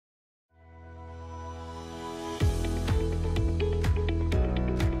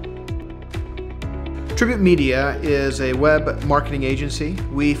Tribute Media is a web marketing agency.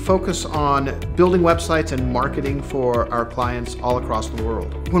 We focus on building websites and marketing for our clients all across the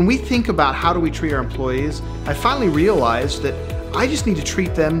world. When we think about how do we treat our employees, I finally realized that I just need to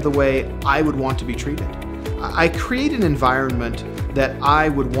treat them the way I would want to be treated. I create an environment that I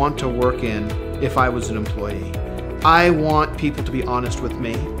would want to work in if I was an employee. I want people to be honest with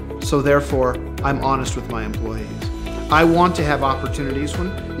me, so therefore I'm honest with my employees. I want to have opportunities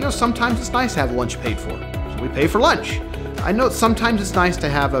when, sometimes it's nice to have lunch paid for, so we pay for lunch. I know sometimes it's nice to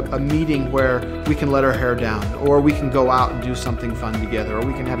have a meeting where we can let our hair down, or we can go out and do something fun together, or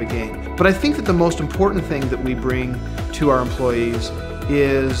we can have a game. But I think that the most important thing that we bring to our employees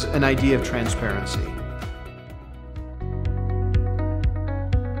is an idea of transparency.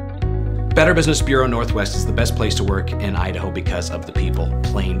 Better Business Bureau Northwest is the best place to work in Idaho because of the people,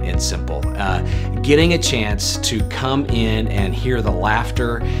 plain and simple. Getting a chance to come in and hear the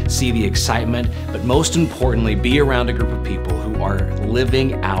laughter, see the excitement, but most importantly, be around a group of people who are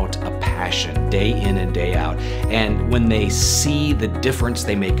living out a passion day in and day out. And when they see the difference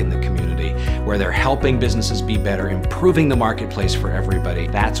they make in the community, where they're helping businesses be better, improving the marketplace for everybody,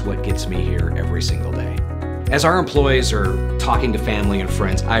 that's what gets me here every single day. As our employees are talking to family and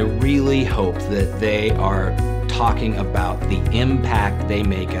friends, I really hope that they are talking about the impact they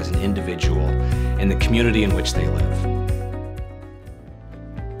make as an individual in the community in which they live.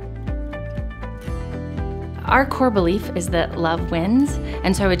 Our core belief is that love wins,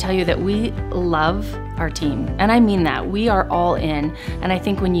 and so I would tell you that we love our team, and I mean that. We are all in, and I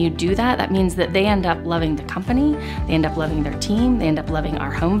think when you do that, that means that they end up loving the company, they end up loving their team, they end up loving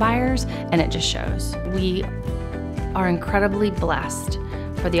our home buyers, and it just shows. We are incredibly blessed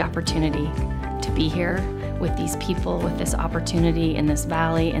for the opportunity to be here with these people, with this opportunity in this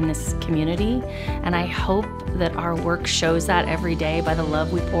valley, in this community, and I hope that our work shows that every day by the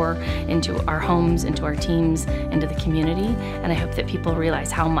love we pour into our homes, into our teams, into the community, and I hope that people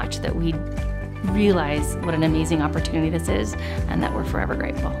realize how much that we realize what an amazing opportunity this is, and that we're forever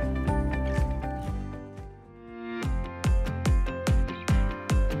grateful.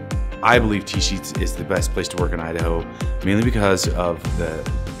 I believe T-Sheets is the best place to work in Idaho, mainly because of the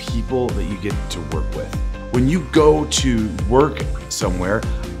people that you get to work with. When you go to work somewhere,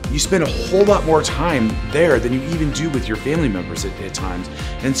 you spend a whole lot more time there than you even do with your family members at times.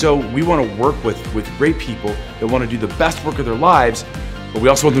 And so we want to work with great people that want to do the best work of their lives, but we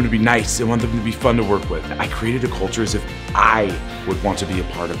also want them to be nice and want them to be fun to work with. I created a culture as if I would want to be a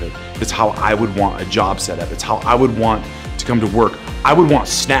part of it. It's how I would want a job set up. It's how I would want to come to work. I would want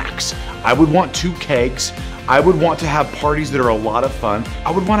snacks. I would want 2 kegs. I would want to have parties that are a lot of fun.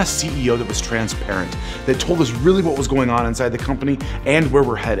 I would want a CEO that was transparent, that told us really what was going on inside the company and where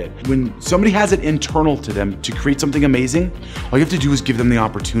we're headed. When somebody has it internal to them to create something amazing, all you have to do is give them the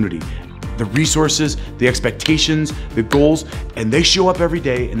opportunity, the resources, the expectations, the goals, and they show up every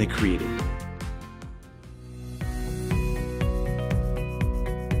day and they create it.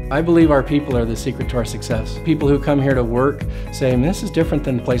 I believe our people are the secret to our success. People who come here to work say, this is different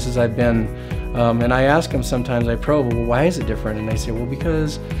than places I've been. And I ask them sometimes, I probe, well, why is it different? And they say, well,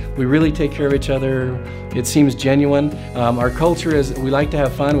 because we really take care of each other. It seems genuine. Our culture is we like to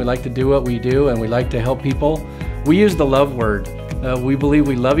have fun, we like to do what we do, and we like to help people. We use the love word. We believe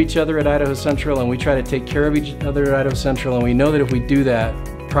we love each other at Idaho Central, and we try to take care of each other at Idaho Central, and we know that if we do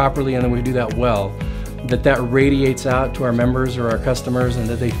that properly and then we do that well, that radiates out to our members or our customers, and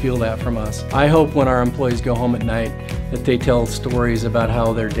that they feel that from us. I hope when our employees go home at night that they tell stories about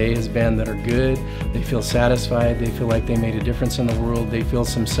how their day has been that are good. They feel satisfied, they feel like they made a difference in the world, they feel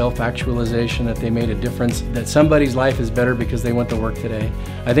some self-actualization that they made a difference, that somebody's life is better because they went to work today.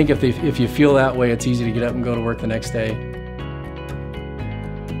 I think if you feel that way, it's easy to get up and go to work the next day.